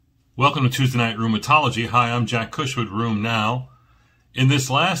Welcome to Tuesday Night Rheumatology. Hi, I'm Jack Cush with RheumNow. In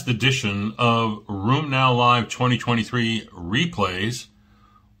this last edition of RheumNow Live 2023 replays,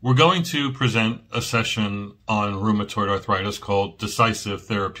 we're going to present a session on rheumatoid arthritis called Decisive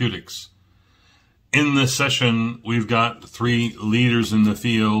Therapeutics. In this session, we've got three leaders in the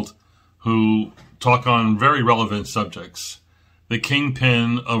field who talk on very relevant subjects. The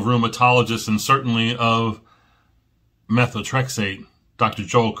kingpin of rheumatologists and certainly of methotrexate, Dr.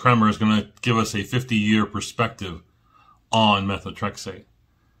 Joel Kremer, is going to give us a 50-year perspective on methotrexate.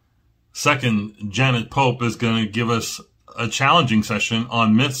 Second, Janet Pope is going to give us a challenging session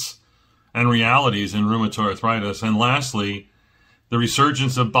on myths and realities in rheumatoid arthritis. And lastly, the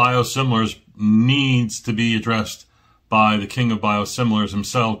resurgence of biosimilars needs to be addressed by the king of biosimilars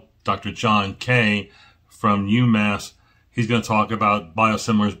himself, Dr. John Kay from UMass. He's going to talk about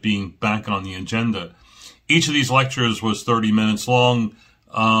biosimilars being back on the agenda. Each of these lectures was 30 minutes long,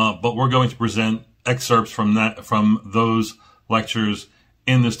 but we're going to present excerpts from those lectures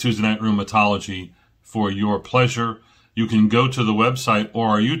in this Tuesday Night Rheumatology for your pleasure. You can go to the website or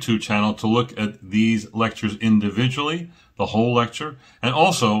our YouTube channel to look at these lectures individually, the whole lecture, and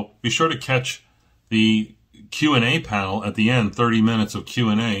also be sure to catch the Q&A panel at the end, 30 minutes of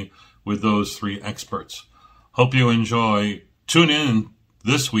Q&A with those three experts. Hope you enjoy. Tune in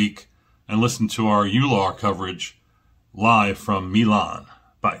this week and listen to our EULAR coverage live from Milan.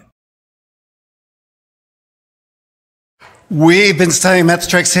 Bye. We've been studying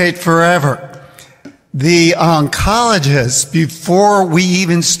methotrexate forever. The oncologists, before we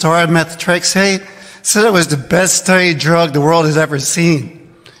even started methotrexate, said it was the best studied drug the world has ever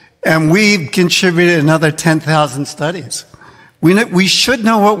seen. And we've contributed another 10,000 studies. We should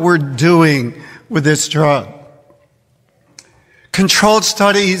know what we're doing with this drug. Controlled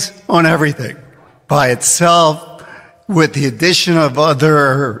studies on everything, by itself, with the addition of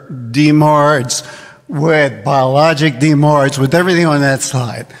other DMARDs, with biologic DMARDs, with everything on that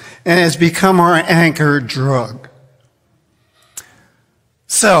side. And it's become our anchor drug.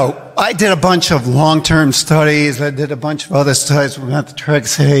 So I did a bunch of long-term studies. I did a bunch of other studies with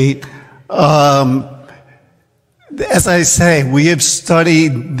methotrexate. As I say, we have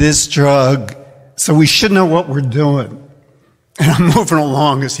studied this drug, so we should know what we're doing. And I'm moving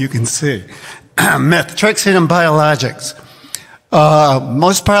along, as you can see. Methotrexate and biologics.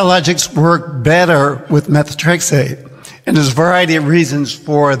 Most biologics work better with methotrexate, and there's a variety of reasons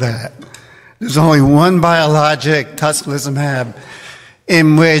for that. There's only one biologic, tocilizumab,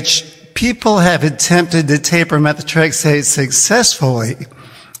 in which people have attempted to taper methotrexate successfully,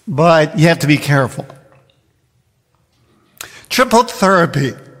 but you have to be careful. Triple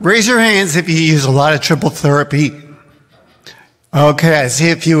therapy. Raise your hands if you use a lot of triple therapy. Okay, I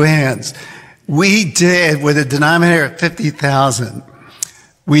see a few hands. We did, with a denominator of 50,000,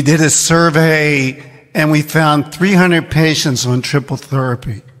 we did a survey and we found 300 patients on triple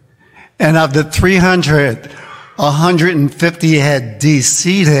therapy. And of the 300, 150 had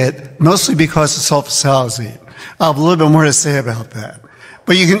deseated, mostly because of sulfasalazine. I'll have a little bit more to say about that.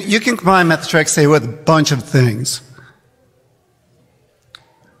 But you can combine methotrexate with a bunch of things.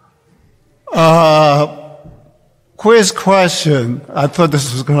 Quiz question. I thought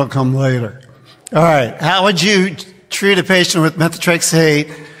this was going to come later. All right. How would you treat a patient with methotrexate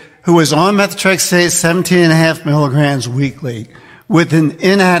who was on methotrexate 17.5 milligrams weekly with an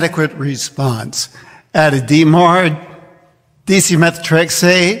inadequate response? Add a DMARD, DC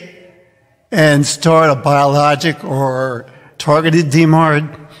methotrexate, and start a biologic or targeted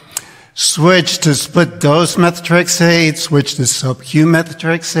DMARD. Switch to split dose methotrexate, switch to sub-Q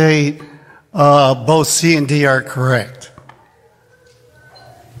methotrexate. Both C and D are correct.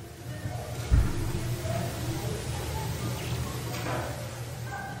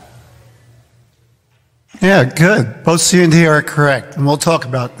 Yeah, good. Both C and D are correct, and we'll talk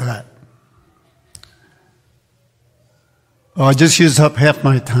about that. Oh, I just used up half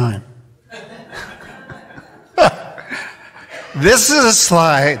my time. This is a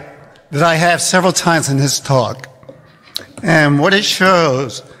slide that I have several times in this talk. And what it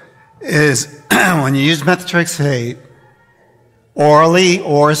shows is when you use methotrexate, orally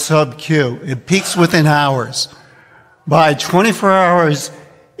or sub-Q, it peaks within hours. By 24 hours,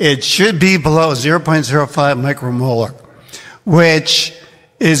 it should be below 0.05 micromolar, which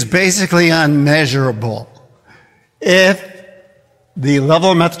is basically unmeasurable. If the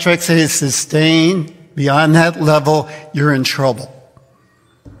level of methotrexate is sustained beyond that level, you're in trouble.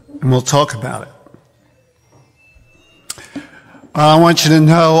 And we'll talk about it. I want you to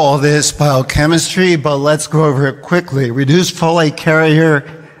know all this biochemistry, but let's go over it quickly. Reduced folate carrier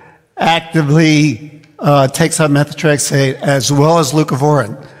actively takes up methotrexate as well as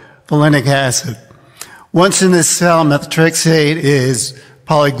leucovorin. polinic acid. Once in this cell, methotrexate is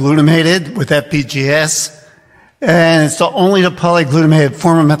polyglutamated with FPGS, and it's only the polyglutamated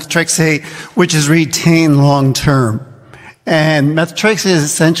form of methotrexate which is retained long-term. And methotrexate is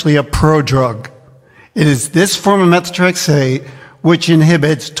essentially a prodrug. It is this form of methotrexate which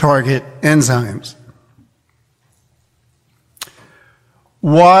inhibits target enzymes.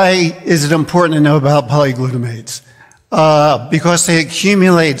 Why is it important to know about polyglutamates? Because they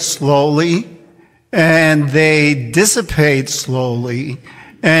accumulate slowly and they dissipate slowly,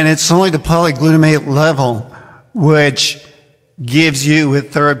 and it's only the polyglutamate level which gives you a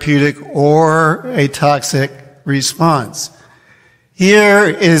therapeutic or a toxic response. Here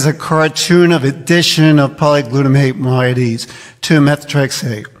is a cartoon of addition of polyglutamate moieties to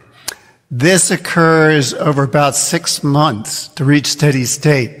methotrexate. This occurs over about 6 months to reach steady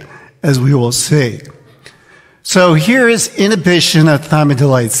state, as we will see. So here is inhibition of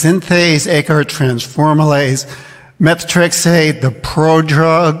thymidylate synthase, Eckhart transformylase, methotrexate, the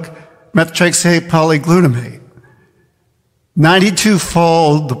prodrug, methotrexate polyglutamate.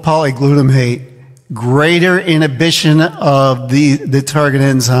 92-fold the polyglutamate, greater inhibition of the target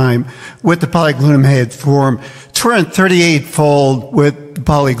enzyme with the polyglutamate form, 238-fold with the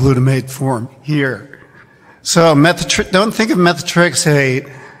polyglutamate form here. So don't think of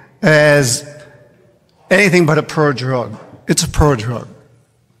methotrexate as anything but a prodrug. It's a prodrug.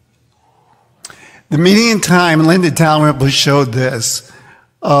 The median time, and Linda Dalrymple showed this,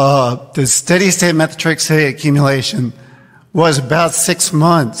 the steady state methotrexate accumulation was about 6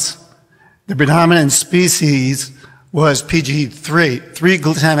 months. The predominant species was PG3,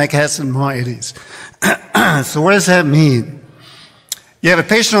 3-glutamic acid moieties. So what does that mean? You have a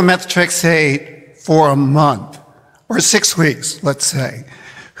patient on methotrexate for a month, or 6 weeks, let's say,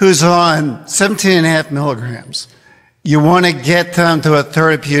 who's on 17.5 milligrams. You want to get them to a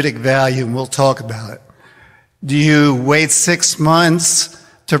therapeutic value, and we'll talk about it. Do you wait 6 months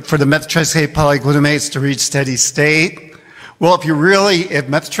for the methotrexate polyglutamates to reach steady state? Well, if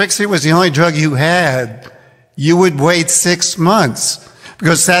methotrexate was the only drug you had, you would wait 6 months,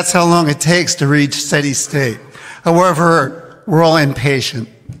 because that's how long it takes to reach steady state. However, we're all impatient.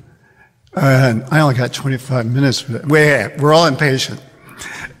 And I only got 25 minutes for that. We're all impatient.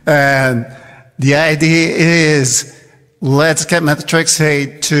 And the idea is, let's get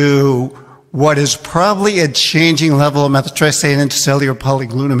methotrexate to what is probably a changing level of methotrexate and intracellular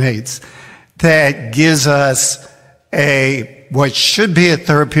polyglutamates that gives us what should be a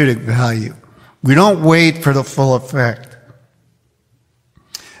therapeutic value. We don't wait for the full effect.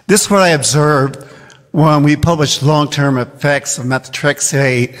 This is what I observed when we published long-term effects of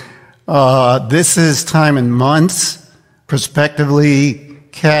methotrexate. This is time in months, prospectively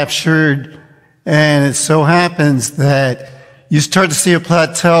captured, and it so happens that you start to see a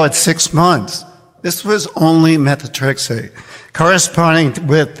plateau at 6 months. This was only methotrexate, corresponding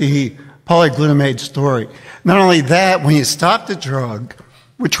with the polyglutamate story. Not only that, when you stop the drug,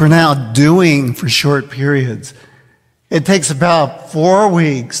 which we're now doing for short periods, it takes about 4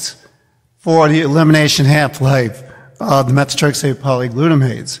 weeks for the elimination half-life of the methotrexate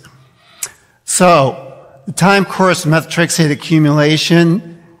polyglutamates. So the time course of methotrexate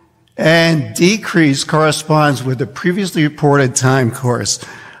accumulation and decrease corresponds with the previously reported time course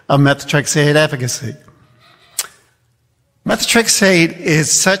of methotrexate efficacy. Methotrexate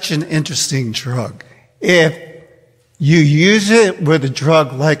is such an interesting drug. If you use it with a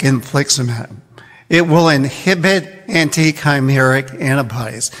drug like infliximab, it will inhibit anti-chimeric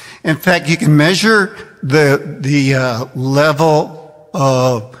antibodies. In fact, you can measure the level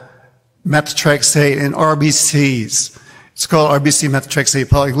of methotrexate in RBCs. It's called RBC methotrexate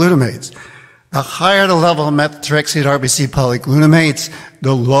polyglutamates. The higher the level of methotrexate RBC polyglutamates,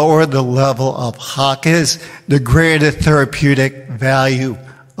 the lower the level of HOC is, the greater the therapeutic value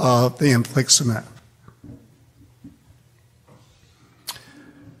of the infliximab.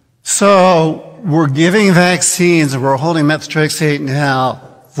 So we're giving vaccines, and we're holding methotrexate now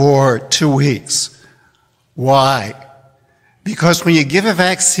for 2 weeks. Why? Because when you give a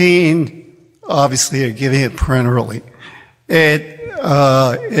vaccine, obviously you're giving it parenterally.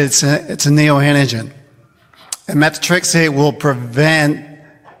 It's a neoantigen. And methotrexate will prevent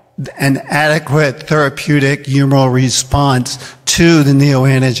an adequate therapeutic humoral response to the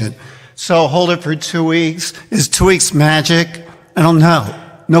neoantigen. So hold it for 2 weeks. Is 2 weeks magic? I don't know.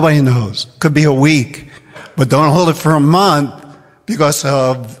 Nobody knows. Could be a week. But don't hold it for a month because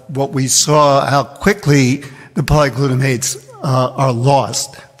of what we saw, how quickly the polyglutamates are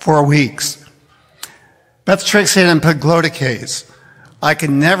lost. 4 weeks. Methotrexate and pegloticase. I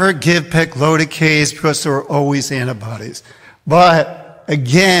can never give pegloticase because there are always antibodies. But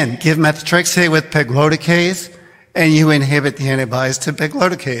again, give methotrexate with pegloticase, and you inhibit the antibodies to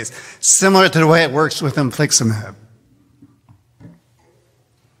pegloticase, similar to the way it works with infliximab.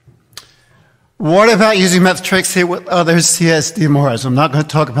 What about using methotrexate with other CSDMRs? I'm not going to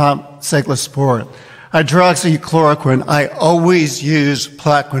talk about cyclosporin. Hydroxychloroquine, I always use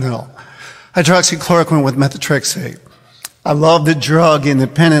Plaquenil. Hydroxychloroquine with methotrexate. I love the drug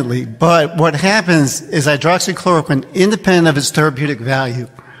independently, but what happens is hydroxychloroquine, independent of its therapeutic value,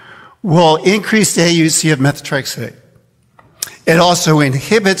 will increase the AUC of methotrexate. It also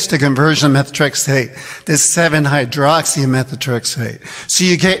inhibits the conversion of methotrexate to 7-hydroxymethotrexate. So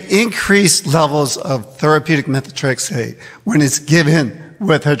you get increased levels of therapeutic methotrexate when it's given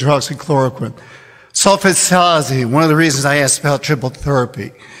with hydroxychloroquine. Sulfasalazine, one of the reasons I asked about triple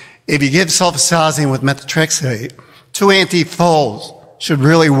therapy. If you give sulfasalazine with methotrexate, 2 antifoals should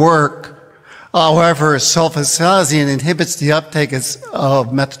really work. However, sulfasalazine inhibits the uptake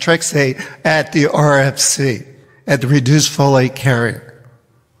of methotrexate at the RFC, at the reduced folate carrier.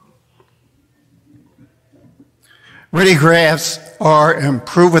 Radiographs are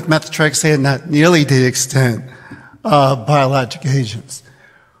improved with methotrexate, not nearly to the extent of biologic agents.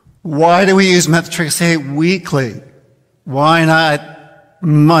 Why do we use methotrexate weekly? Why not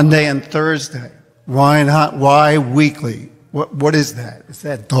Monday and Thursday? Why not? Why weekly? What is that? Is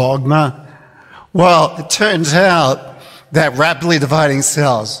that dogma? Well, it turns out that rapidly dividing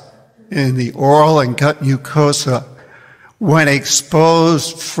cells in the oral and gut mucosa, when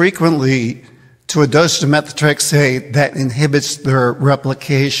exposed frequently to a dose of methotrexate that inhibits their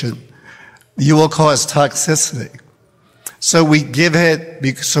replication, you will cause toxicity. So we give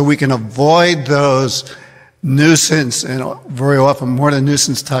it so we can avoid those nuisance, and very often more than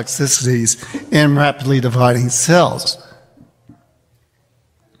nuisance toxicities in rapidly dividing cells.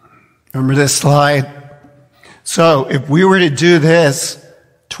 Remember this slide? So if we were to do this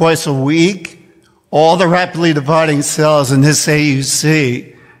twice a week, all the rapidly dividing cells in this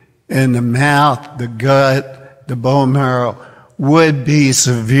AUC in the mouth, the gut, the bone marrow would be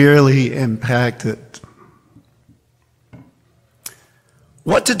severely impacted.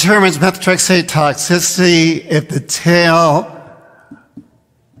 What determines methotrexate toxicity? If the tail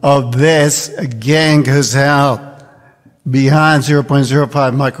of this again goes out beyond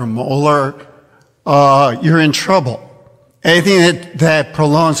 0.05 micromolar, you're in trouble. Anything that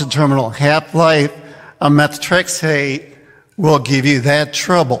prolongs the terminal half-life of methotrexate will give you that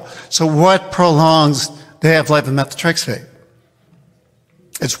trouble. So what prolongs the half-life of methotrexate?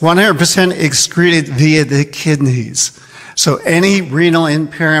 It's 100% excreted via the kidneys. So any renal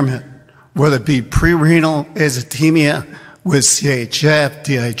impairment, whether it be pre-renal azotemia with CHF,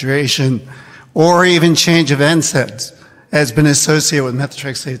 dehydration, or even change of NSAIDs, has been associated with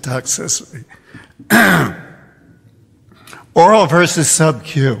methotrexate toxicity. Oral versus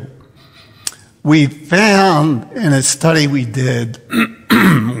sub-Q. We found in a study we did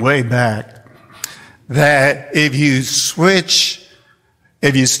way back that if you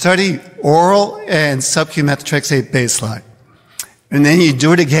study oral and sub-Q methotrexate baseline, and then you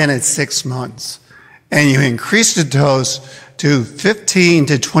do it again at 6 months, and you increase the dose to 15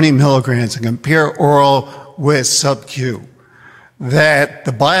 to 20 milligrams and compare oral with sub-Q, that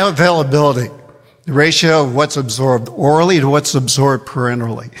the bioavailability, the ratio of what's absorbed orally to what's absorbed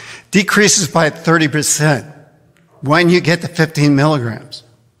parenterally, decreases by 30% when you get to 15 milligrams.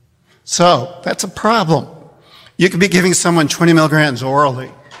 So that's a problem. You could be giving someone 20 milligrams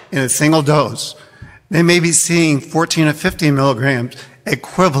orally in a single dose. They may be seeing 14 or 15 milligrams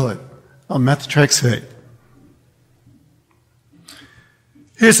equivalent of methotrexate.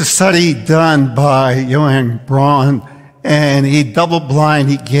 Here's a study done by Johann Braun, and he double-blind,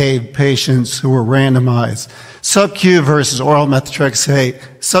 he gave patients who were randomized sub-Q versus oral methotrexate.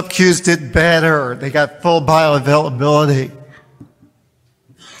 Sub-Qs did better. They got full bioavailability.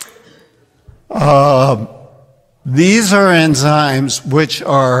 These are enzymes which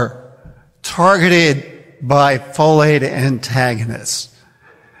are targeted by folate antagonists.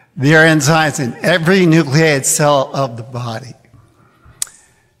 They are enzymes in every nucleated cell of the body.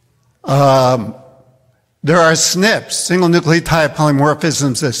 There are SNPs, single nucleotide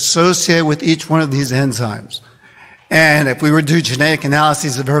polymorphisms, associated with each one of these enzymes. And if we were to do genetic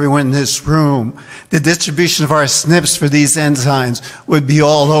analyses of everyone in this room, the distribution of our SNPs for these enzymes would be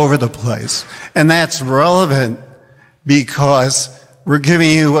all over the place. And that's relevant because we're giving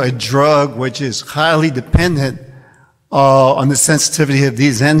you a drug which is highly dependent on the sensitivity of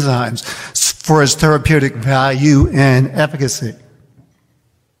these enzymes for its therapeutic value and efficacy.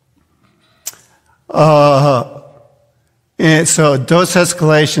 And so dose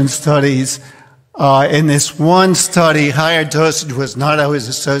escalation studies, In this one study, higher dosage was not always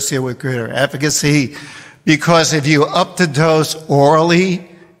associated with greater efficacy because if you up the dose orally,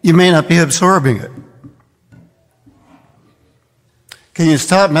 you may not be absorbing it. Can you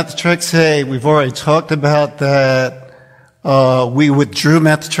stop methotrexate? We've already talked about that. We withdrew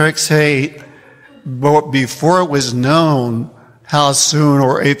methotrexate before it was known how soon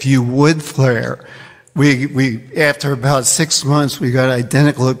or if you would flare. We after about 6 months, we got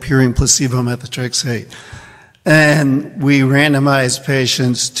identical appearing placebo methotrexate. And we randomized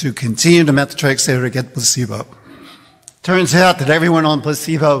patients to continue to methotrexate or get placebo. Turns out that everyone on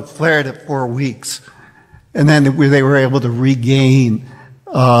placebo flared at 4 weeks. And then they were able to regain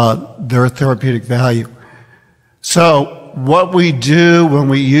their therapeutic value. So what we do when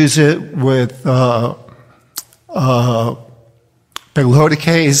we use it with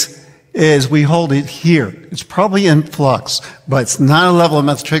pegloticase is we hold it here. It's probably in flux, but it's not a level of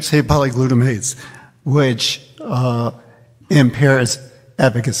methotrexate polyglutamates, which impairs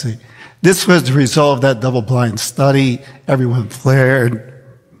efficacy. This was the result of that double-blind study. Everyone flared.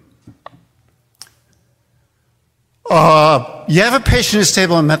 You have a patient who's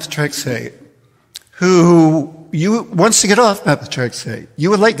stable on methotrexate who wants to get off methotrexate. You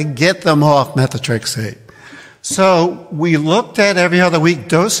would like to get them off methotrexate. So we looked at every other week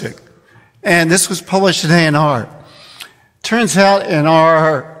dosing, and this was published in TNR. Turns out in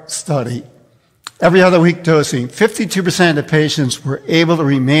our study, every other week dosing, 52% of the patients were able to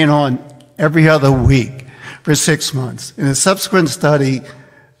remain on every other week for 6 months. In a subsequent study,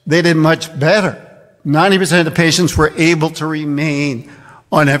 they did much better. 90% of the patients were able to remain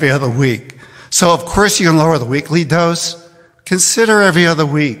on every other week. So of course you can lower the weekly dose. Consider every other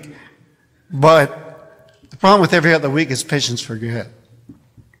week. But the problem with every other week is patients forget.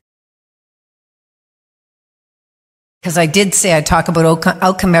 Because I did say I'd talk about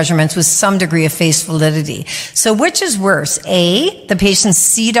outcome measurements with some degree of face validity. So which is worse? A, the patient's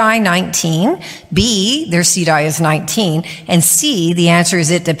CDI 19. B, their CDI is 19. And C, the answer is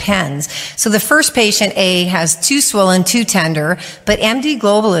it depends. So the first patient, A, has 2 swollen, 2 tender, but MD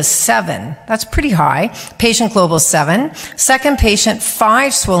global is 7. That's pretty high. Patient global 7. Second patient,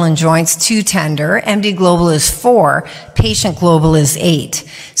 5 swollen joints, 2 tender. MD global is 4. Patient global is 8.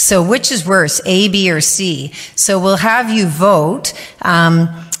 So which is worse, A, B, or C? So we'll have you vote.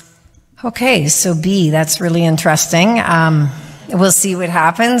 Okay, so B, that's really interesting. We'll see what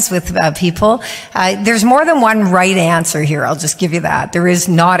happens with people. There's more than one right answer here. I'll just give you that. There is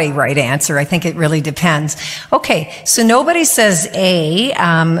not a right answer. I think it really depends. Okay, so nobody says A,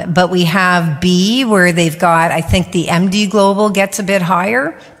 but we have B where they've got, I think the MD global gets a bit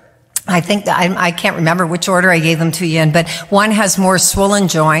higher. I think that I can't remember which order I gave them to you in, but one has more swollen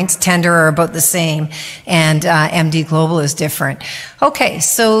joints, tender are about the same, and MD global is different. Okay,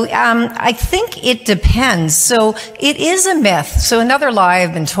 so I think it depends. So it is a myth. So another lie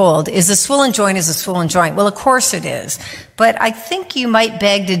I've been told is a swollen joint is a swollen joint. Well, of course it is. But I think you might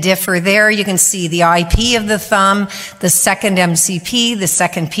beg to differ there. You can see the IP of the thumb, the second MCP, the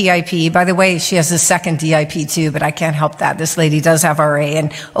second PIP. By the way, she has a second DIP too, but I can't help that. This lady does have RA,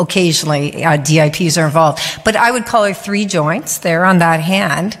 and occasionally DIPs are involved. But I would call her 3 joints there on that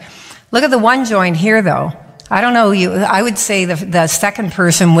hand. Look at the one joint here, though. I don't know, I would say the second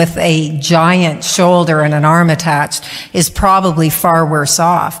person with a giant shoulder and an arm attached is probably far worse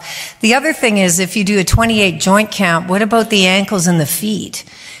off. The other thing is, if you do a 28 joint count, what about the ankles and the feet?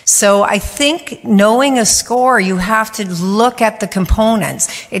 So I think knowing a score, you have to look at the components.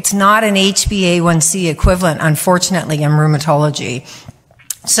 It's not an HbA1c equivalent, unfortunately, in rheumatology.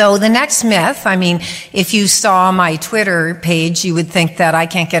 So the next myth, I mean, if you saw my Twitter page, you would think that I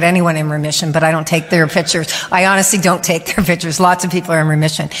can't get anyone in remission, but I don't take their pictures. I honestly don't take their pictures. Lots of people are in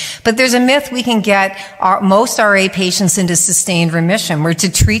remission. But there's a myth we can get most RA patients into sustained remission. We're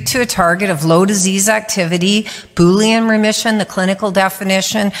to treat to a target of low disease activity, Boolean remission, the clinical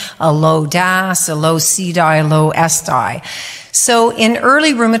definition, a low DAS, a low CDI, a low SDI. So in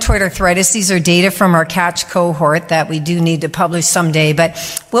early rheumatoid arthritis, these are data from our CATCH cohort that we do need to publish someday, but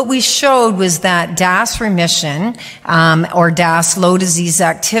what we showed was that DAS remission, or DAS low disease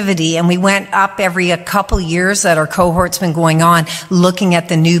activity, and we went up every a couple years that our cohort's been going on, looking at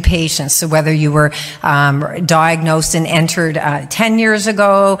the new patients. So whether you were diagnosed and entered 10 years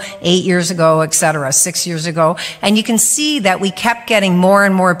ago, 8 years ago, et cetera, 6 years ago, and you can see that we kept getting more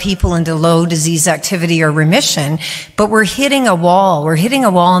and more people into low disease activity or remission, but we're hitting hitting a wall. We're hitting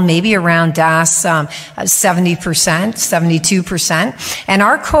a wall maybe around DAS 70%, 72%. And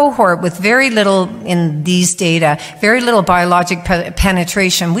our cohort with very little in these data, very little biologic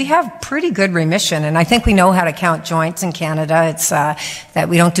penetration, we have pretty good remission. And I think we know how to count joints in Canada. It's that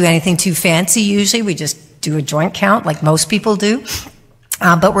we don't do anything too fancy usually. We just do a joint count like most people do.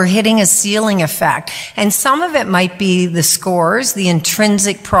 But we're hitting a ceiling effect. And some of it might be the scores, the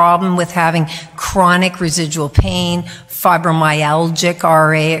intrinsic problem with having chronic residual pain, fibromyalgic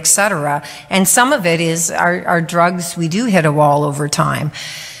RA, etc. And some of it is our drugs, we do hit a wall over time.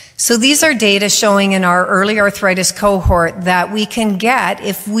 So these are data showing in our early arthritis cohort that we can get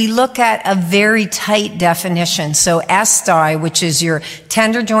if we look at a very tight definition. So SDI, which is your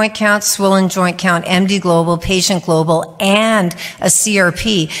tender joint count, swollen joint count, MD global, patient global, and a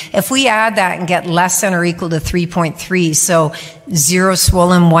CRP. If we add that and get less than or equal to 3.3, so 0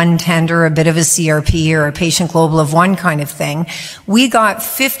 swollen, 1 tender, a bit of a CRP or a patient global of 1 kind of thing, we got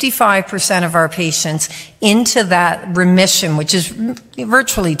 55% of our patients into that remission, which is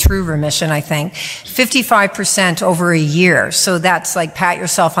virtually true remission, I think, 55% over a year. So that's like pat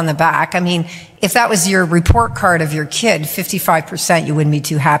yourself on the back. I mean, if that was your report card of your kid, 55% you wouldn't be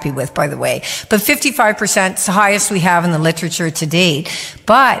too happy with, by the way. But 55% is the highest we have in the literature to date.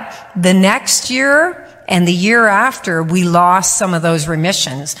 But the next year and the year after, we lost some of those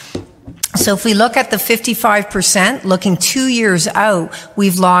remissions. So if we look at the 55%, looking 2 years out,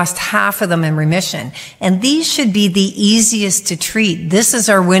 we've lost half of them in remission. And these should be the easiest to treat. This is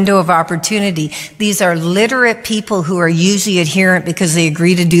our window of opportunity. These are literate people who are usually adherent because they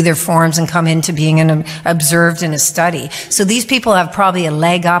agree to do their forms and come into being observed in a study. So these people have probably a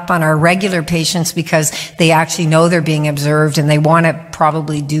leg up on our regular patients because they actually know they're being observed and they want to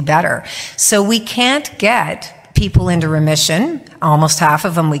probably do better. So we can't get people into remission. Almost half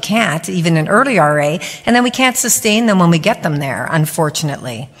of them we can't, even in early RA, and then we can't sustain them when we get them there,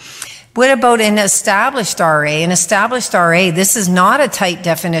 unfortunately. What about in established RA? In established RA, this is not a tight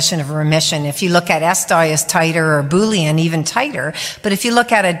definition of remission. If you look at SDI as tighter or Boolean, even tighter, but if you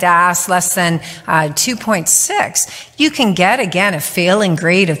look at a DAS less than 2.6, you can get, again, a failing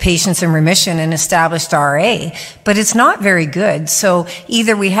grade of patients in remission in established RA, but it's not very good. So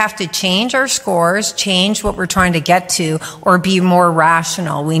either we have to change our scores, change what we're trying to get to, or be more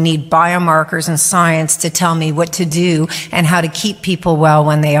rational. We need biomarkers and science to tell me what to do and how to keep people well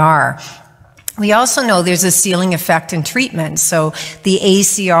when they are. We also know there's a ceiling effect in treatment. So the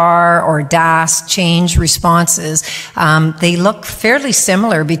ACR or DAS change responses, they look fairly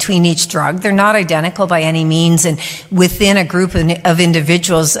similar between each drug. They're not identical by any means. And within a group of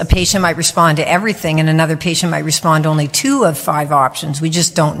individuals, a patient might respond to everything and another patient might respond to only 2 of 5 options. We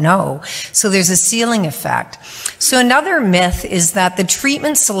just don't know. So there's a ceiling effect. So another myth is that the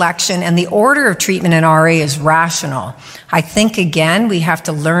treatment selection and the order of treatment in RA is rational. I think, again, we have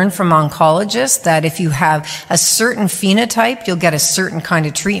to learn from oncologists that if you have a certain phenotype, you'll get a certain kind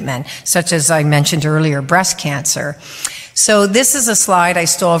of treatment, such as I mentioned earlier, breast cancer. So this is a slide I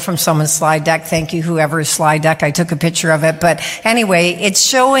stole from someone's slide deck. Thank you, whoever's slide deck. I took a picture of it. But anyway, it's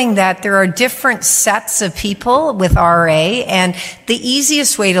showing that there are different sets of people with RA, and the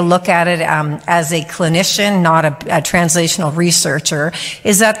easiest way to look at it as a clinician, not a translational researcher,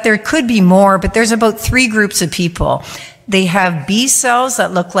 is that there could be more, but there's about 3 groups of people. They have B cells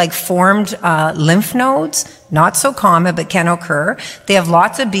that look like formed lymph nodes, not so common, but can occur. They have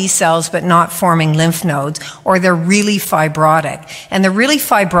lots of B cells, but not forming lymph nodes, or they're really fibrotic. And the really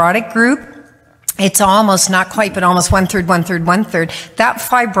fibrotic group, it's almost, not quite, but almost 1/3, 1/3, 1/3. That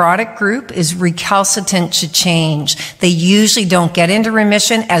fibrotic group is recalcitrant to change. They usually don't get into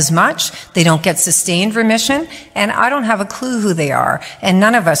remission as much. They don't get sustained remission. And I don't have a clue who they are. And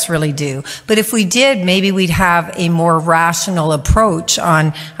none of us really do. But if we did, maybe we'd have a more rational approach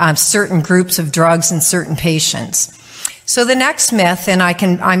on certain groups of drugs in certain patients. So the next myth, and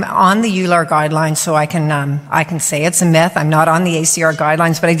I'm on the EULAR guidelines, so I can say it's a myth. I'm not on the ACR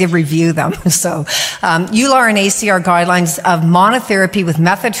guidelines, but I did review them. So, EULAR and ACR guidelines of monotherapy with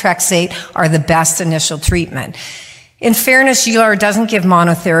methotrexate are the best initial treatment. In fairness, EULAR doesn't give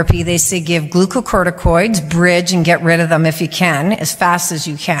monotherapy. They say give glucocorticoids, bridge, and get rid of them if you can, as fast as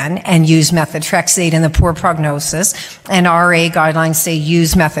you can, and use methotrexate in the poor prognosis. And RA guidelines say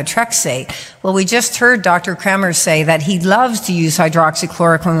use methotrexate. Well, we just heard Dr. Kremer say that he loves to use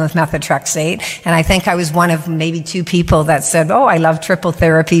hydroxychloroquine with methotrexate, and I think I was one of maybe 2 people that said, oh, I love triple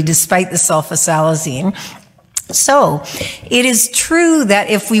therapy despite the sulfasalazine. So, it is true that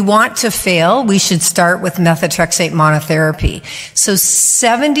if we want to fail, we should start with methotrexate monotherapy. So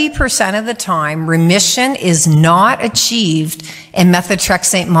 70% of the time, remission is not achieved and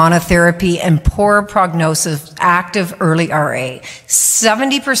methotrexate monotherapy and poor prognosis active early RA.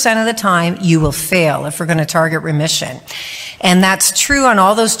 70% of the time you will fail if we're going to target remission. And that's true on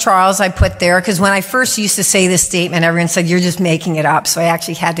all those trials I put there, because when I first used to say this statement, everyone said, you're just making it up. So I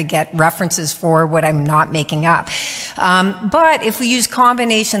actually had to get references for what I'm not making up. But if we use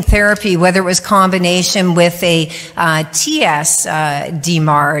combination therapy, whether it was combination with a TS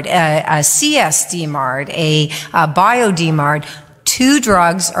DMARD, a CS DMARD, a bio DMARD, 2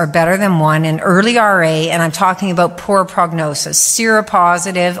 drugs are better than 1 in early RA, and I'm talking about poor prognosis,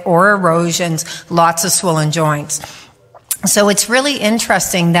 seropositive or erosions, lots of swollen joints. So it's really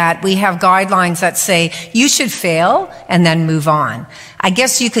interesting that we have guidelines that say you should fail and then move on. I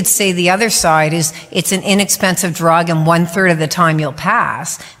guess you could say the other side is it's an inexpensive drug and 1/3 of the time you'll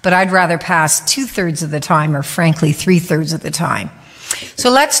pass, but I'd rather pass 2/3 of the time, or frankly 3/3 of the time. So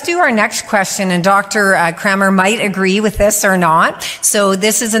let's do our next question, and Dr. Kremer might agree with this or not. So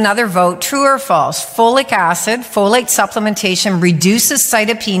this is another vote, true or false. Folic acid, folate supplementation reduces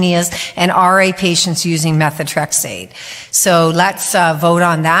cytopenias in RA patients using methotrexate. So let's vote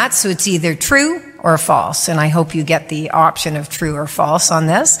on that. So it's either true or false, and I hope you get the option of true or false on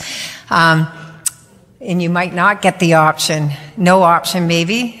this. And you might not get the option, no option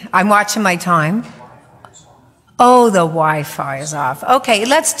maybe. I'm watching my time. Oh, the Wi-Fi is off. Okay,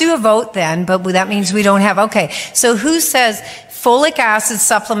 let's do a vote then, but that means we don't have, okay. So who says folic acid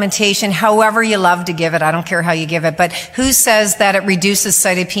supplementation, however you love to give it, I don't care how you give it, but who says that it reduces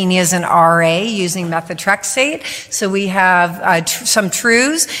cytopenias in RA using methotrexate? So we have some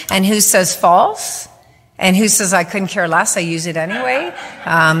trues, and who says false? And who says I couldn't care less, I use it anyway?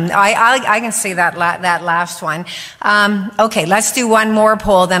 I can say that last one. Okay, let's do one more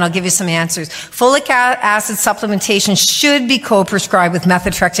poll, then I'll give you some answers. Folic acid supplementation should be co-prescribed with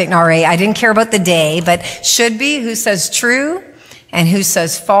methotrexate and RA. I didn't care about the day, but should be. Who says true? And who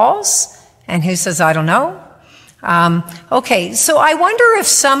says false? And who says I don't know? Okay, so I wonder if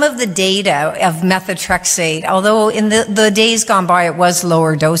some of the data of methotrexate, although in the days gone by it was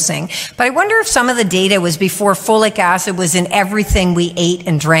lower dosing, but I wonder if some of the data was before folic acid was in everything we ate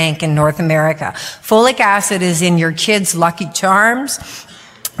and drank in North America. Folic acid is in your kids' Lucky Charms.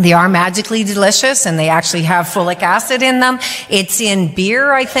 They are magically delicious, and they actually have folic acid in them. It's in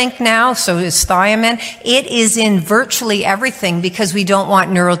beer, I think, now, so is thiamine. It is in virtually everything because we don't want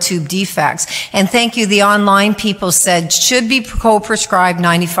neural tube defects. And thank you, the online people said should be co-prescribed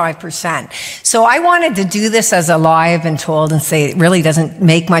 95%. So I wanted to do this as a lie, I've been told, and say it really doesn't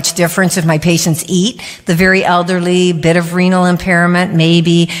make much difference if my patients eat. The very elderly, bit of renal impairment,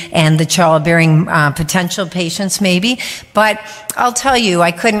 maybe, and the childbearing potential patients, maybe. But I'll tell you,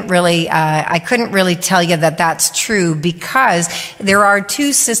 I couldn't really tell you that that's true because there are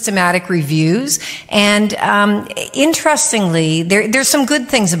 2 systematic reviews, and interestingly, there's some good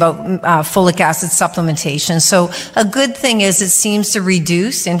things about folic acid supplementation. So a good thing is it seems to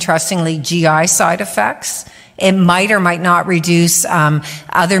reduce, interestingly, GI side effects. It might or might not reduce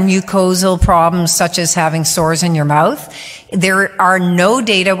other mucosal problems, such as having sores in your mouth. There are no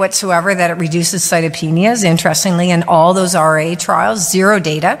data whatsoever that it reduces cytopenias, interestingly, in all those RA trials, 0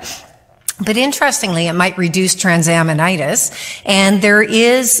 data. But interestingly, it might reduce transaminitis. And there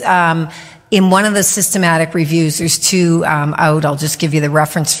is, in one of the systematic reviews, there's 2 out. I'll just give you the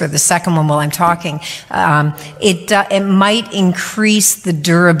reference for the second one while I'm talking. It might increase the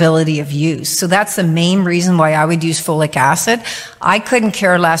durability of use. So that's the main reason why I would use folic acid. I couldn't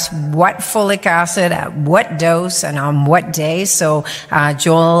care less what folic acid, at what dose, and on what day. So,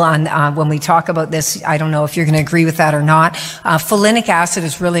 Joel, when we talk about this, I don't know if you're going to agree with that or not. Folinic acid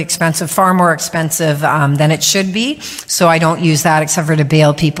is really expensive, far more expensive than it should be. So I don't use that except for to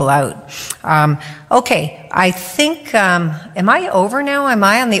bail people out. Okay, I think, am I over now? Am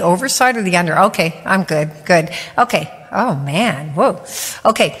I on the over side or the under? Okay, I'm good. Okay. Oh man, whoa.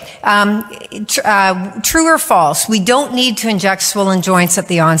 Okay, true or false? We don't need to inject swollen joints at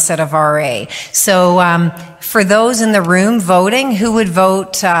the onset of RA. So, for those in the room voting, who would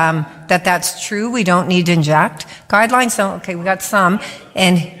vote that that's true? We don't need to inject. Guidelines don't. Okay, we got some.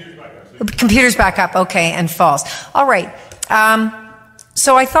 And computers back up. Okay, and false. All right.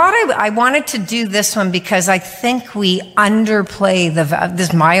 So I thought I wanted to do this one because I think we underplay this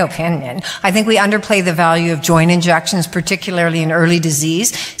is my opinion. I think we underplay the value of joint injections, particularly in early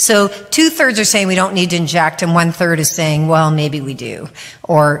disease. So 2/3 are saying we don't need to inject, and 1/3 is saying, well, maybe we do,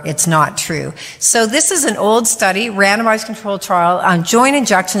 or it's not true. So this is an old study, randomized controlled trial on joint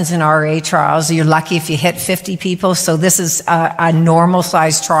injections in RA trials. You're lucky if you hit 50 people. So this is a normal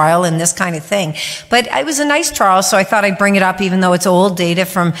sized trial in this kind of thing. But it was a nice trial, so I thought I'd bring it up even though it's old data. data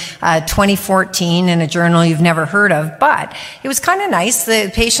from 2014 in a journal you've never heard of, but it was kind of nice.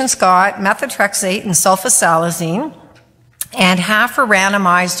 The patients got methotrexate and sulfasalazine, and half are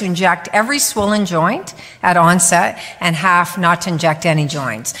randomized to inject every swollen joint at onset and half not to inject any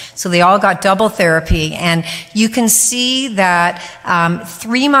joints. So they all got double therapy, and you can see that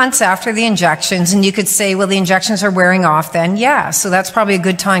 3 months after the injections, and you could say, well, the injections are wearing off then. Yeah, so that's probably a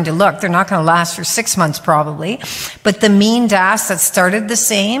good time to look. They're not going to last for 6 months probably, but the mean DAS that started the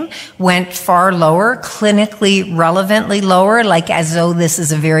same went far lower, clinically relevantly lower, like as though this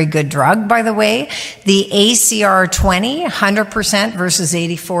is a very good drug, by the way. The ACR 20, 100% versus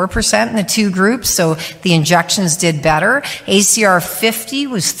 84% in the two groups, so the injections did better. ACR 50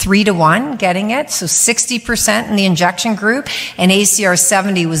 was 3-to-1 getting it, so 60% in the injection group, and ACR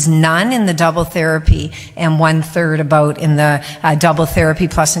 70 was none in the double therapy and 1/3 about in the double therapy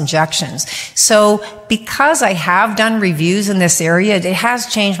plus injections. So because I have done reviews in this area, it has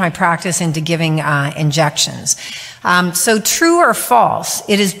changed my practice into giving injections. So true or false,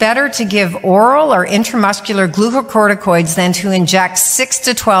 it is better to give oral or intramuscular glucocorticoids than to inject 6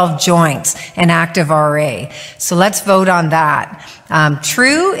 to 12 joints in active RA. So let's vote on that.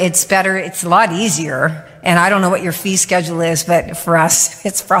 True, it's better, it's a lot easier. And I don't know what your fee schedule is, but for us,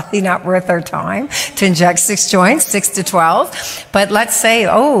 it's probably not worth our time to inject 6 joints, 6 to 12. But let's say,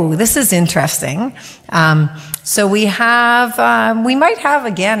 oh, this is interesting. So we might have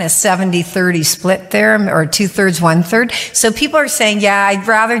again a 70-30 split there, or 2/3, 1/3. So people are saying, yeah, I'd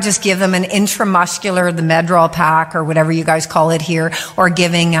rather just give them an intramuscular, the Medrol pack, or whatever you guys call it here, or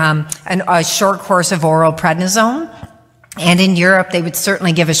giving a short course of oral prednisone. And in Europe, they would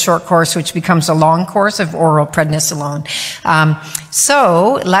certainly give a short course, which becomes a long course of oral prednisolone.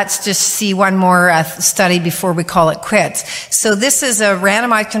 So let's just see one more study before we call it quits. So this is a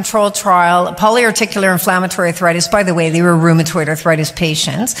randomized controlled trial, polyarticular inflammatory arthritis. By the way, they were rheumatoid arthritis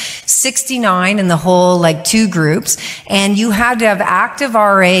patients, 69 in the whole, like 2 groups. And you had to have active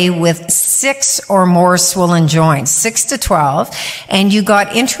RA with 6 or more swollen joints, 6 to 12. And you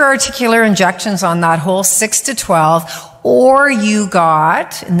got intra-articular injections on that whole 6 to 12. Or you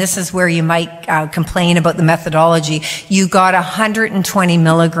got, and this is where you might complain about the methodology, you got 120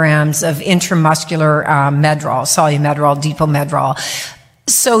 milligrams of intramuscular Medrol, Solumedrol, Depomedrol.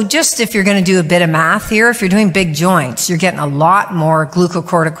 So just if you're going to do a bit of math here, if you're doing big joints, you're getting a lot more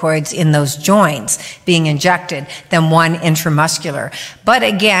glucocorticoids in those joints being injected than one intramuscular. But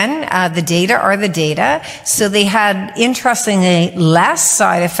again, the data are the data. So they had, interestingly, less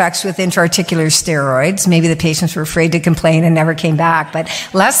side effects with intra-articular steroids. Maybe the patients were afraid to complain and never came back, but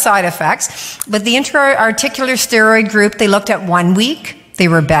less side effects. But the intra-articular steroid group, they looked at 1 week. They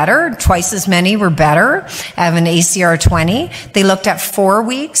were better. Twice as many were better, have an ACR 20. They looked at 4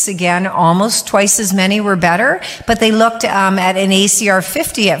 weeks. Again, almost twice as many were better. But they looked at an ACR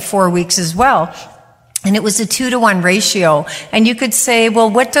 50 at 4 weeks as well. And it was a 2-to-1 ratio. And you could say, well,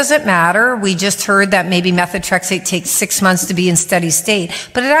 what does it matter? We just heard that maybe methotrexate takes 6 months to be in steady state.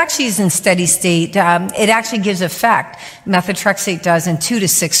 But it actually is in steady state. It actually gives effect. Methotrexate does in 2 to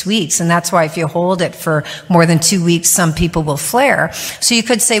 6 weeks. And that's why if you hold it for more than 2 weeks, some people will flare. So you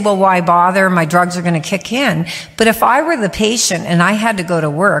could say, well, why bother? My drugs are going to kick in. But if I were the patient and I had to go to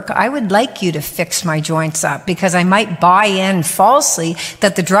work, I would like you to fix my joints up, because I might buy in falsely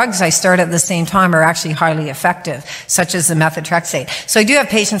that the drugs I start at the same time are actually highly effective, such as the methotrexate. So I do have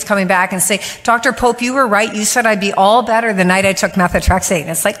patients coming back and say, Dr. Pope, you were right. You said I'd be all better the night I took methotrexate. And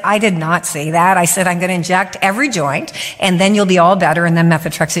it's like, I did not say that. I said I'm going to inject every joint, and then you'll be all better, and then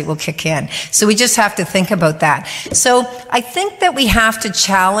methotrexate will kick in. So we just have to think about that. So I think that we have to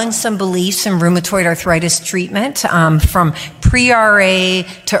challenge some beliefs in rheumatoid arthritis treatment, from pre-RA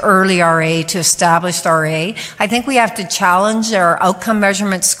to early RA to established RA. I think we have to challenge our outcome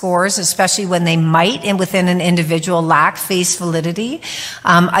measurement scores, especially when they might and within an individual lack face validity.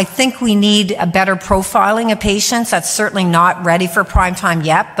 I think we need a better profiling of patients. That's certainly not ready for prime time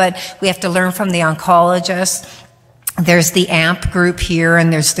yet, but we have to learn from the oncologist. There's the AMP group here,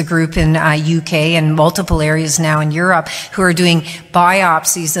 and there's the group in UK and multiple areas now in Europe who are doing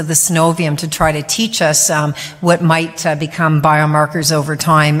biopsies of the synovium to try to teach us what might become biomarkers over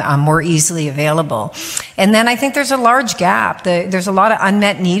time more easily available. And then I think there's a large gap. There's a lot of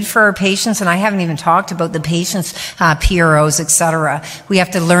unmet need for our patients, and I haven't even talked about the patients' PROs, etc. We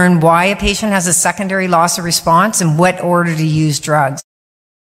have to learn why a patient has a secondary loss of response and what order to use drugs.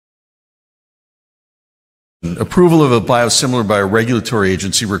 Approval of a biosimilar by a regulatory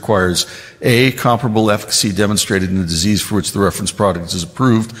agency requires A, comparable efficacy demonstrated in the disease for which the reference product is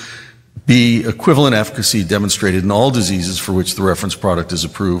approved, B, equivalent efficacy demonstrated in all diseases for which the reference product is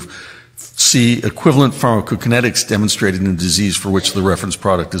approved, C, equivalent pharmacokinetics demonstrated in a disease for which the reference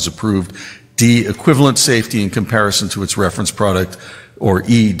product is approved. D, equivalent safety in comparison to its reference product. Or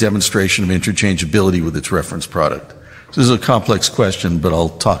E, demonstration of interchangeability with its reference product. So this is a complex question, but I'll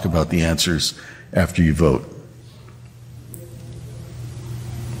talk about the answers after you vote.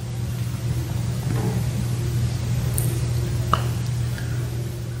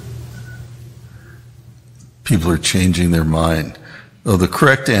 People are changing their mind. Oh, the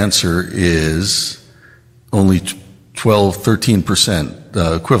correct answer is only 13%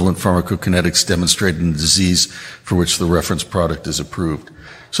 equivalent pharmacokinetics demonstrated in the disease for which the reference product is approved.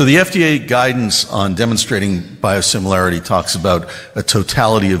 So the FDA guidance on demonstrating biosimilarity talks about a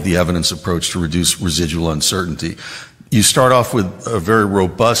totality of the evidence approach to reduce residual uncertainty. You start off with a very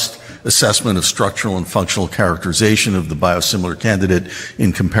robust assessment of structural and functional characterization of the biosimilar candidate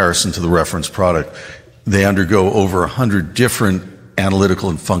in comparison to the reference product. They undergo over 100 different analytical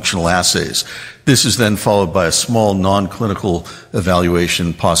and functional assays. This is then followed by a small non-clinical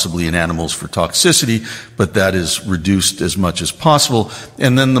evaluation, possibly in animals for toxicity, but that is reduced as much as possible.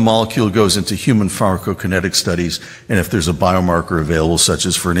 And then the molecule goes into human pharmacokinetic studies, and if there's a biomarker available, such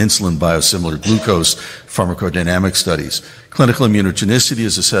as for an insulin biosimilar glucose, pharmacodynamic studies. Clinical immunogenicity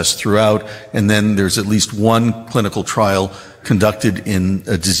is assessed throughout, and then there's at least one clinical trial conducted in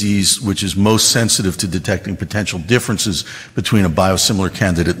a disease which is most sensitive to detecting potential differences between a biosimilar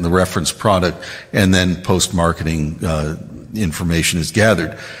candidate and the reference product, and then post-marketing information is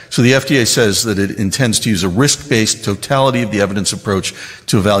gathered. So the FDA says that it intends to use a risk-based totality of the evidence approach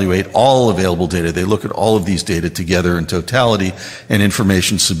to evaluate all available data. They look at all of these data together in totality and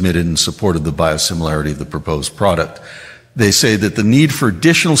information submitted in support of the biosimilarity of the proposed product. They say that the need for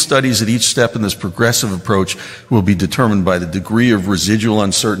additional studies at each step in this progressive approach will be determined by the degree of residual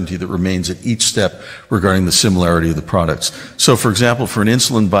uncertainty that remains at each step regarding the similarity of the products. So, for example, for an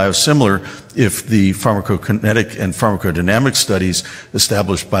insulin biosimilar, if the pharmacokinetic and pharmacodynamic studies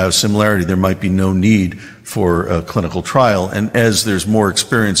establish biosimilarity, there might be no need for a clinical trial. And as there's more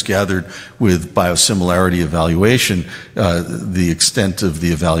experience gathered with biosimilarity evaluation, the extent of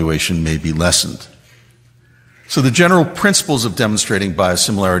the evaluation may be lessened. So the general principles of demonstrating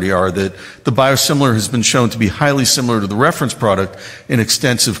biosimilarity are that the biosimilar has been shown to be highly similar to the reference product in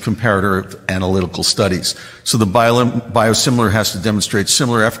extensive comparative analytical studies. So the biosimilar has to demonstrate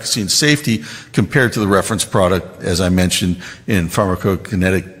similar efficacy and safety compared to the reference product, as I mentioned, in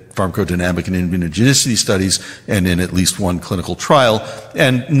pharmacodynamic and immunogenicity studies and in at least one clinical trial.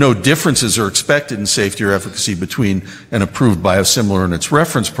 And no differences are expected in safety or efficacy between an approved biosimilar and its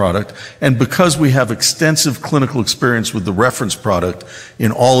reference product. And because we have extensive clinical experience with the reference product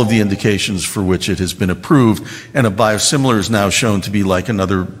in all of the indications for which it has been approved, and a biosimilar is now shown to be like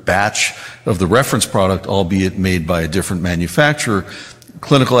another batch of the reference product, albeit made by a different manufacturer,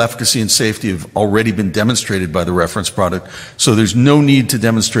 clinical efficacy and safety have already been demonstrated by the reference product, so there's no need to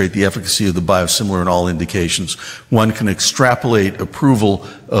demonstrate the efficacy of the biosimilar in all indications. One can extrapolate approval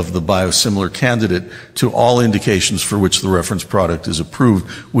of the biosimilar candidate to all indications for which the reference product is approved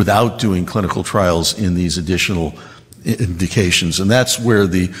without doing clinical trials in these additional indications. And that's where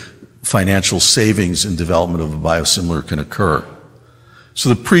the financial savings in development of a biosimilar can occur. So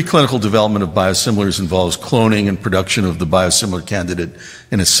the preclinical development of biosimilars involves cloning and production of the biosimilar candidate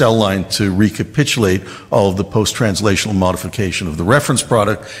in a cell line to recapitulate all of the post-translational modification of the reference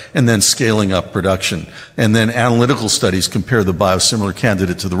product, and then scaling up production. And then analytical studies compare the biosimilar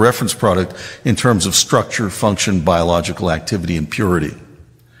candidate to the reference product in terms of structure, function, biological activity, and purity.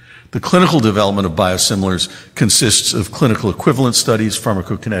 The clinical development of biosimilars consists of clinical equivalent studies,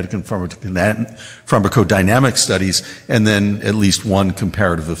 pharmacokinetic and pharmacodynamic studies, and then at least one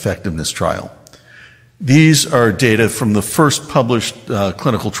comparative effectiveness trial. These are data from the first published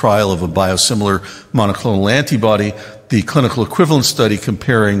clinical trial of a biosimilar monoclonal antibody, the clinical equivalent study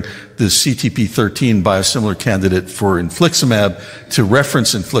comparing the CTP13 biosimilar candidate for infliximab to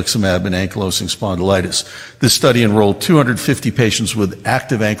reference infliximab in ankylosing spondylitis. This study enrolled 250 patients with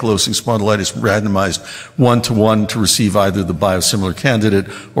active ankylosing spondylitis randomized 1-to-1 to receive either the biosimilar candidate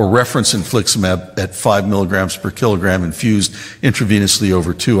or reference infliximab at 5 milligrams per kilogram infused intravenously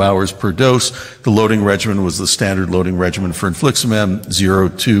over 2 hours per dose. The loading regimen was the standard loading regimen for infliximab, 0,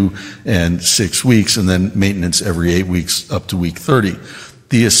 2, and 6 weeks, and then maintenance every 8 weeks up to week 30.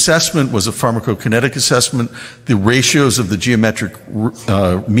 The assessment was a pharmacokinetic assessment. The ratios of the geometric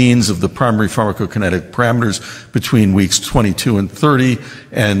means of the primary pharmacokinetic parameters between weeks 22 and 30,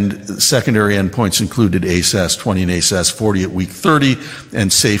 and secondary endpoints included ASAS 20 and ASAS 40 at week 30,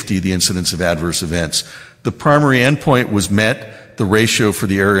 and safety, the incidence of adverse events. The primary endpoint was met the ratio for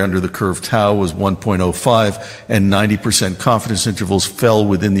the area under the curve tau was 1.05, and 90% confidence intervals fell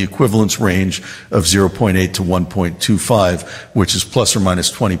within the equivalence range of 0.8 to 1.25, which is plus or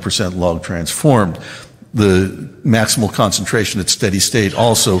minus 20% log transformed. The maximal concentration at steady state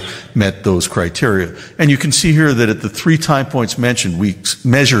also met those criteria. And you can see here that at the 3 time points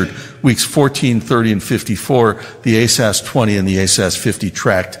measured, weeks 14, 30, and 54, the ASAS-20 and the ASAS-50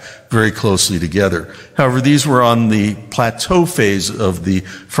 tracked very closely together. However, these were on the plateau phase of the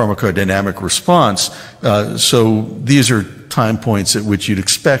pharmacodynamic response, so these are time points at which you'd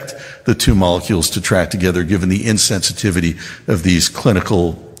expect the two molecules to track together given the insensitivity of these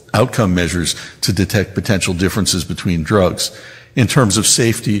clinical outcome measures to detect potential differences between drugs. In terms of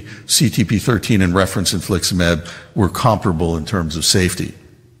safety, CTP13 and reference infliximab were comparable in terms of safety.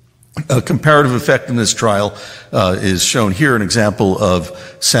 A comparative effectiveness trial is shown here, an example of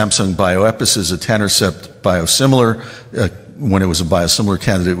Samsung Bioepis' etanercept biosimilar. When it was a biosimilar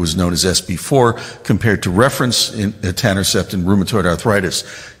candidate, it was known as SB4, compared to reference etanercept in rheumatoid arthritis.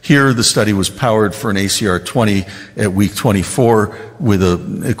 Here, the study was powered for an ACR20 at week 24 with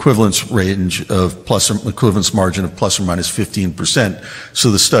an equivalence range of equivalence margin of plus or minus 15%. So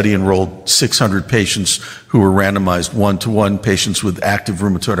the study enrolled 600 patients who were randomized 1-to-1, patients with active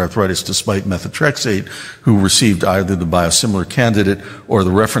rheumatoid arthritis despite methotrexate, who received either the biosimilar candidate or the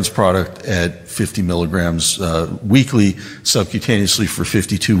reference product at 50 milligrams weekly subcutaneously for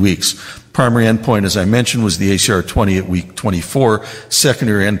 52 weeks. Primary endpoint, as I mentioned, was the ACR20 at week 24.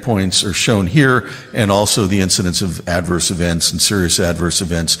 Secondary endpoints are shown here, and also the incidence of adverse events and serious adverse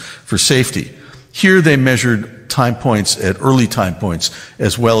events for safety. Here they measured time points at early time points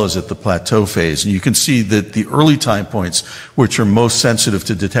as well as at the plateau phase. And you can see that the early time points, which are most sensitive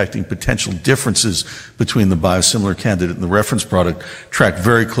to detecting potential differences between the biosimilar candidate and the reference product, track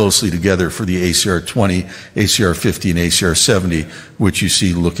very closely together for the ACR20, ACR50, and ACR70, which you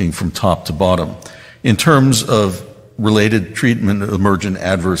see looking from top to bottom. In terms of related treatment emergent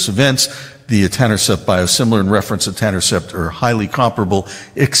adverse events, the etanercept biosimilar and reference etanercept are highly comparable,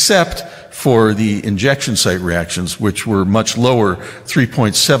 except for the injection site reactions, which were much lower,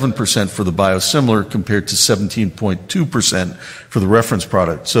 3.7% for the biosimilar compared to 17.2% for the reference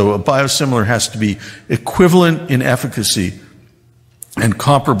product. So a biosimilar has to be equivalent in efficacy and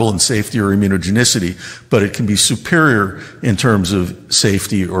comparable in safety or immunogenicity, but it can be superior in terms of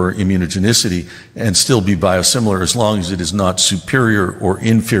safety or immunogenicity and still be biosimilar as long as it is not superior or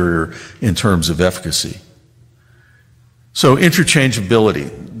inferior in terms of efficacy. So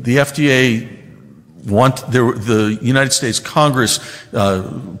interchangeability. The FDA the United States Congress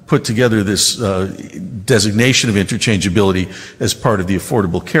put together this designation of interchangeability as part of the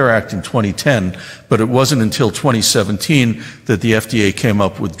Affordable Care Act in 2010, but it wasn't until 2017 that the FDA came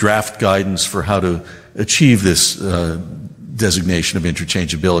up with draft guidance for how to achieve this designation of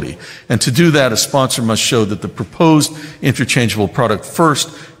interchangeability. And to do that, a sponsor must show that the proposed interchangeable product first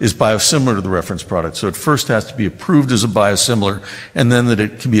is biosimilar to the reference product. So it first has to be approved as a biosimilar, and then that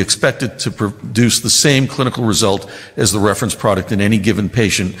it can be expected to produce the same clinical result as the reference product in any given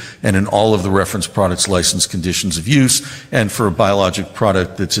patient and in all of the reference product's licensed conditions of use. And for a biologic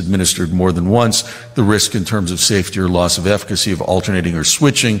product that's administered more than once, the risk in terms of safety or loss of efficacy of alternating or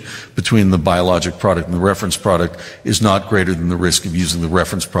switching between the biologic product and the reference product is not greater than the risk of using the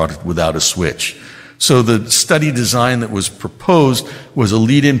reference product without a switch. So the study design that was proposed was a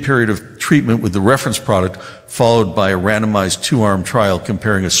lead-in period of treatment with the reference product followed by a randomized 2-arm trial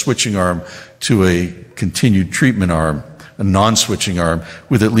comparing a switching arm to a continued treatment arm, a non-switching arm,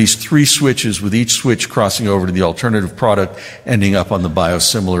 with at least 3 switches, with each switch crossing over to the alternative product, ending up on the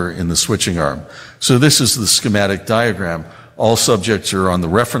biosimilar in the switching arm. So this is the schematic diagram. All subjects are on the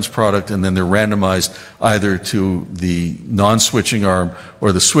reference product, and then they're randomized either to the non-switching arm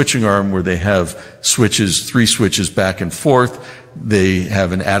or the switching arm, where they have switches, 3 switches back and forth. They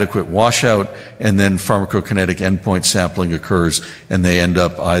have an adequate washout, and then pharmacokinetic endpoint sampling occurs, and they end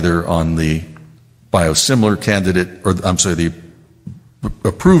up either on the biosimilar candidate, or the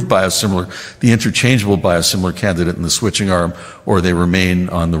approved biosimilar, the interchangeable biosimilar candidate in the switching arm, or they remain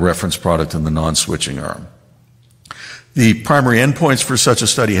on the reference product in the non-switching arm. The primary endpoints for such a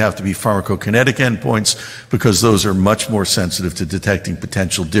study have to be pharmacokinetic endpoints, because those are much more sensitive to detecting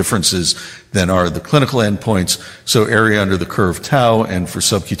potential differences than are the clinical endpoints. So area under the curve tau, and for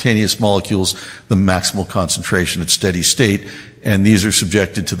subcutaneous molecules, the maximal concentration at steady state. And these are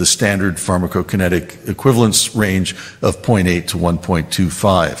subjected to the standard pharmacokinetic equivalence range of 0.8 to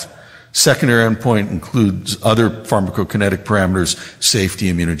 1.25. Secondary endpoint includes other pharmacokinetic parameters, safety,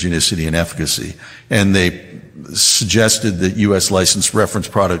 immunogenicity, and efficacy. And they suggested that U.S. licensed reference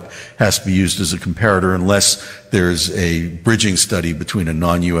product has to be used as a comparator unless there's a bridging study between a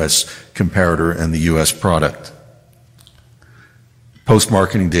non-U.S. comparator and the U.S. product.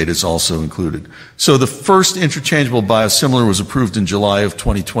 Post-marketing data is also included. So the first interchangeable biosimilar was approved in July of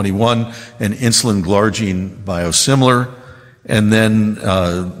 2021, an insulin glargine biosimilar. And then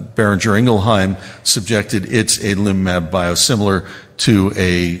Boehringer Ingelheim subjected its adalimumab biosimilar to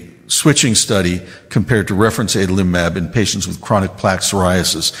a switching study compared to reference adalimumab in patients with chronic plaque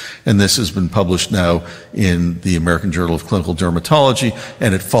psoriasis. And this has been published now in the American Journal of Clinical Dermatology,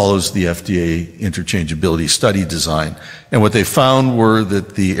 and it follows the FDA interchangeability study design. And what they found were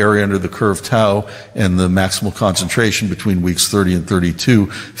that the area under the curve tau and the maximal concentration between weeks 30 and 32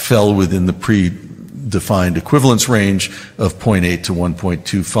 fell within the predefined equivalence range of 0.8 to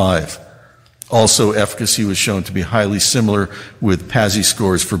 1.25. Also, efficacy was shown to be highly similar, with PASI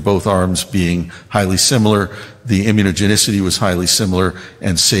scores for both arms being highly similar. The immunogenicity was highly similar,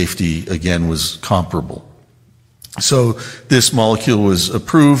 and safety, again, was comparable. So this molecule was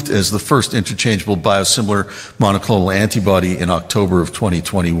approved as the first interchangeable biosimilar monoclonal antibody in October of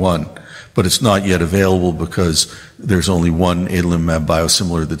 2021. But it's not yet available because there's only one adalimumab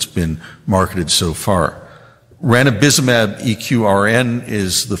biosimilar that's been marketed so far. Ranibizumab EQRN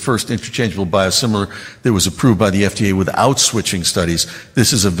is the first interchangeable biosimilar that was approved by the FDA without switching studies.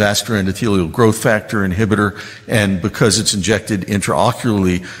 This is a vascular endothelial growth factor inhibitor, and because it's injected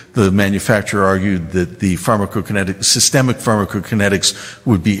intraocularly, the manufacturer argued that the systemic pharmacokinetics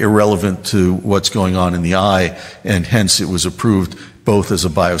would be irrelevant to what's going on in the eye, and hence it was approved both as a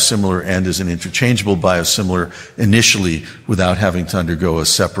biosimilar and as an interchangeable biosimilar initially without having to undergo a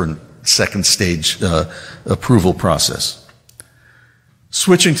separate second stage approval process.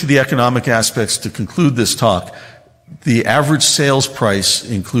 Switching to the economic aspects to conclude this talk, the average sales price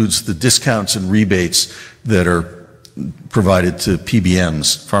includes the discounts and rebates that are provided to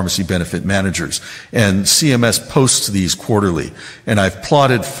PBMs, pharmacy benefit managers, and CMS posts these quarterly. And I've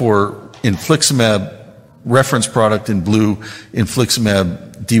plotted for infliximab reference product in blue, infliximab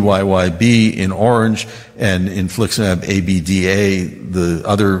DYYB in orange, and infliximab ABDA, the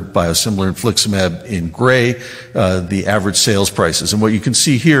other biosimilar infliximab, in gray, the average sales prices. And what you can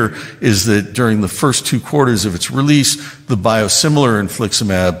see here is that during the first 2 quarters of its release, the biosimilar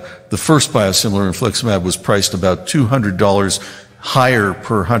infliximab, the first biosimilar infliximab, was priced about $200 higher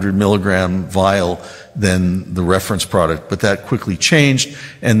per 100 milligram vial than the reference product, but that quickly changed.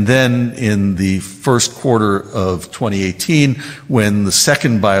 And then in the first quarter of 2018, when the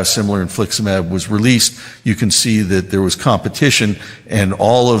second biosimilar infliximab was released, you can see that there was competition, and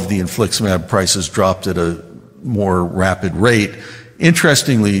all of the infliximab prices dropped at a more rapid rate.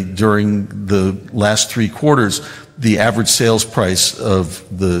 Interestingly, during the last 3 quarters, the average sales price of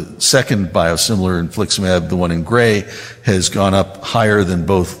the second biosimilar infliximab, the one in gray, has gone up higher than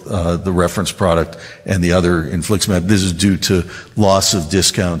both the reference product and the other infliximab. This is due to loss of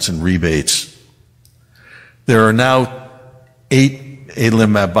discounts and rebates. There are now 8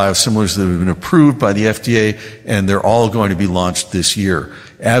 adalimumab biosimilars that have been approved by the FDA, and they're all going to be launched this year.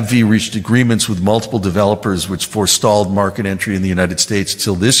 AbbVie reached agreements with multiple developers which forestalled market entry in the United States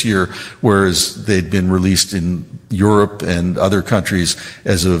till this year, whereas they'd been released in Europe and other countries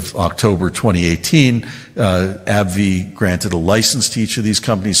as of October 2018. AbbVie granted a license to each of these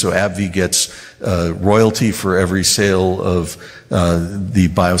companies, so AbbVie gets royalty for every sale of the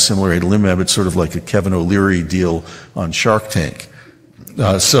biosimilar adalimumab. It's sort of like a Kevin O'Leary deal on Shark Tank.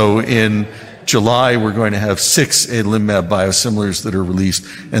 So in July, we're going to have 6 adalimumab biosimilars that are released,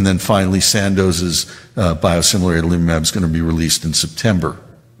 and then finally Sandoz's biosimilar adalimumab is going to be released in September.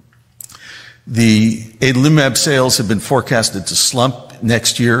 The adalimumab sales have been forecasted to slump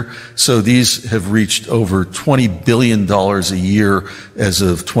next year, so these have reached over $20 billion a year as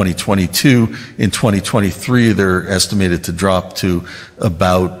of 2022. In 2023, they're estimated to drop to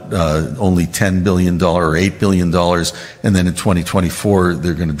about only $10 billion or $8 billion, and then in 2024,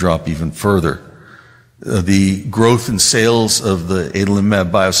 they're going to drop even further. The growth in sales of the adalimumab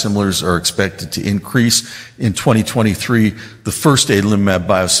biosimilars are expected to increase. In 2023, the first adalimumab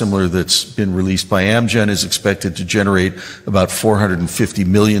biosimilar that's been released by Amgen is expected to generate about $450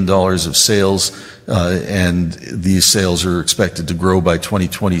 million of sales, and these sales are expected to grow by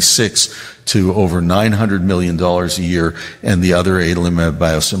 2026 to over $900 million a year, and the other adalimumab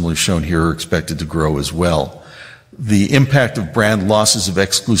biosimilars shown here are expected to grow as well. The impact of brand losses of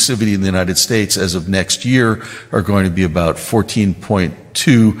exclusivity in the United States as of next year are going to be about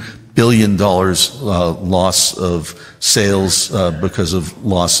 $14.2 billion loss of sales because of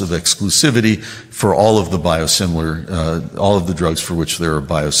loss of exclusivity for all of the biosimilar, all of the drugs for which there are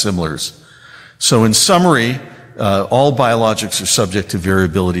biosimilars. So in summary, all biologics are subject to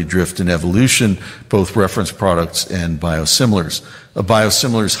variability, drift, and evolution, both reference products and biosimilars. A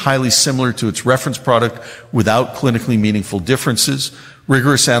biosimilar is highly similar to its reference product without clinically meaningful differences.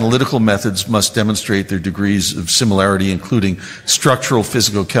 Rigorous analytical methods must demonstrate their degrees of similarity, including structural,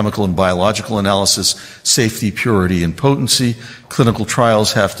 physical, chemical, and biological analysis, safety, purity, and potency. Clinical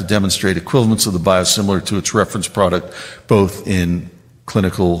trials have to demonstrate equivalence of the biosimilar to its reference product, both in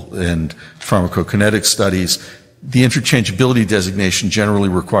clinical and pharmacokinetic studies. The interchangeability designation generally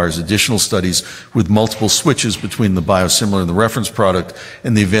requires additional studies with multiple switches between the biosimilar and the reference product,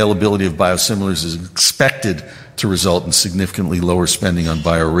 and the availability of biosimilars is expected to result in significantly lower spending on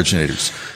biooriginators.